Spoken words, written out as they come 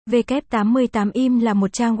W88 IM là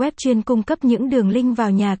một trang web chuyên cung cấp những đường link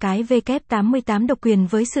vào nhà cái W88 độc quyền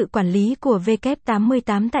với sự quản lý của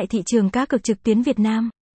W88 tại thị trường cá cược trực tuyến Việt Nam.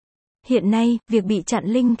 Hiện nay, việc bị chặn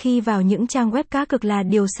link khi vào những trang web cá cược là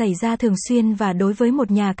điều xảy ra thường xuyên và đối với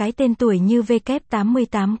một nhà cái tên tuổi như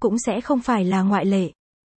W88 cũng sẽ không phải là ngoại lệ.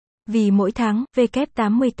 Vì mỗi tháng,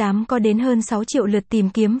 W88 có đến hơn 6 triệu lượt tìm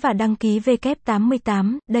kiếm và đăng ký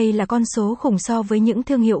W88, đây là con số khủng so với những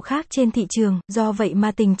thương hiệu khác trên thị trường, do vậy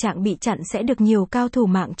mà tình trạng bị chặn sẽ được nhiều cao thủ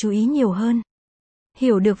mạng chú ý nhiều hơn.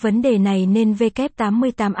 Hiểu được vấn đề này nên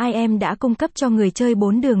W88 IM đã cung cấp cho người chơi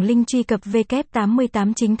 4 đường link truy cập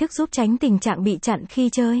W88 chính thức giúp tránh tình trạng bị chặn khi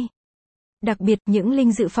chơi. Đặc biệt, những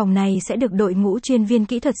link dự phòng này sẽ được đội ngũ chuyên viên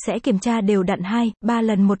kỹ thuật sẽ kiểm tra đều đặn 2-3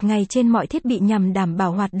 lần một ngày trên mọi thiết bị nhằm đảm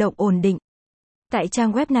bảo hoạt động ổn định. Tại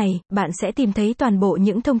trang web này, bạn sẽ tìm thấy toàn bộ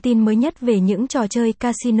những thông tin mới nhất về những trò chơi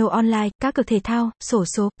casino online, cá cược thể thao, xổ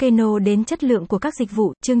số, keno đến chất lượng của các dịch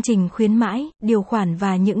vụ, chương trình khuyến mãi, điều khoản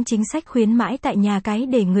và những chính sách khuyến mãi tại nhà cái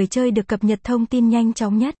để người chơi được cập nhật thông tin nhanh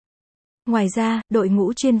chóng nhất. Ngoài ra, đội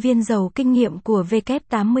ngũ chuyên viên giàu kinh nghiệm của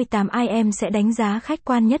W88 IM sẽ đánh giá khách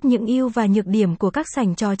quan nhất những ưu và nhược điểm của các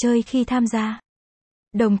sảnh trò chơi khi tham gia.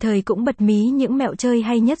 Đồng thời cũng bật mí những mẹo chơi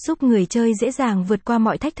hay nhất giúp người chơi dễ dàng vượt qua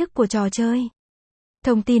mọi thách thức của trò chơi.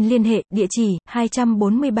 Thông tin liên hệ, địa chỉ,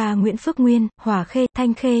 243 Nguyễn Phước Nguyên, Hòa Khê,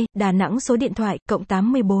 Thanh Khê, Đà Nẵng. Số điện thoại,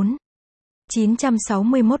 +814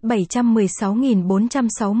 961 716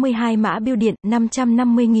 462. Mã bưu điện,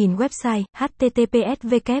 550.000. Website,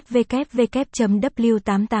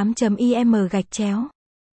 https://www.w88.im/.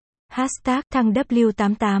 Hashtag thăng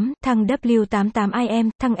W88, thăng W88IM,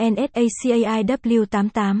 thăng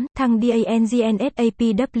NSACAIW88, thăng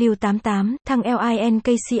DANGNSAPW88, thăng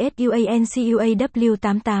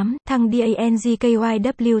LINKCSUANCUAW88, thăng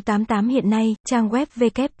DANGKYW88. Hiện nay, trang web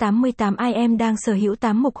W88 IM đang sở hữu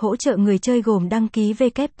 8 mục hỗ trợ người chơi gồm đăng ký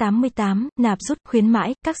W88, nạp rút, khuyến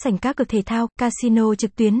mãi, các sảnh cá cược thể thao, casino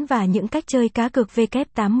trực tuyến và những cách chơi cá cược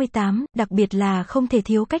W88, đặc biệt là không thể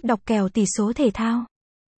thiếu cách đọc kèo tỷ số thể thao.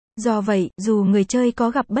 Do vậy, dù người chơi có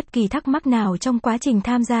gặp bất kỳ thắc mắc nào trong quá trình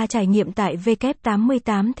tham gia trải nghiệm tại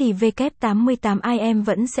W88 thì W88 IM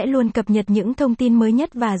vẫn sẽ luôn cập nhật những thông tin mới nhất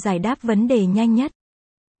và giải đáp vấn đề nhanh nhất.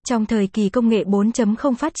 Trong thời kỳ công nghệ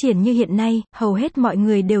 4.0 phát triển như hiện nay, hầu hết mọi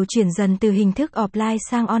người đều chuyển dần từ hình thức offline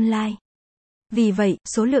sang online. Vì vậy,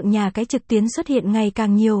 số lượng nhà cái trực tuyến xuất hiện ngày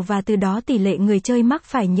càng nhiều và từ đó tỷ lệ người chơi mắc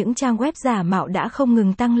phải những trang web giả mạo đã không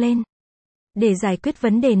ngừng tăng lên. Để giải quyết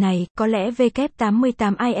vấn đề này, có lẽ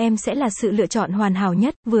W88 IM sẽ là sự lựa chọn hoàn hảo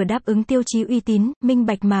nhất, vừa đáp ứng tiêu chí uy tín, minh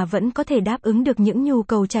bạch mà vẫn có thể đáp ứng được những nhu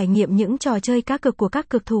cầu trải nghiệm những trò chơi cá cược của các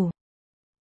cược thủ.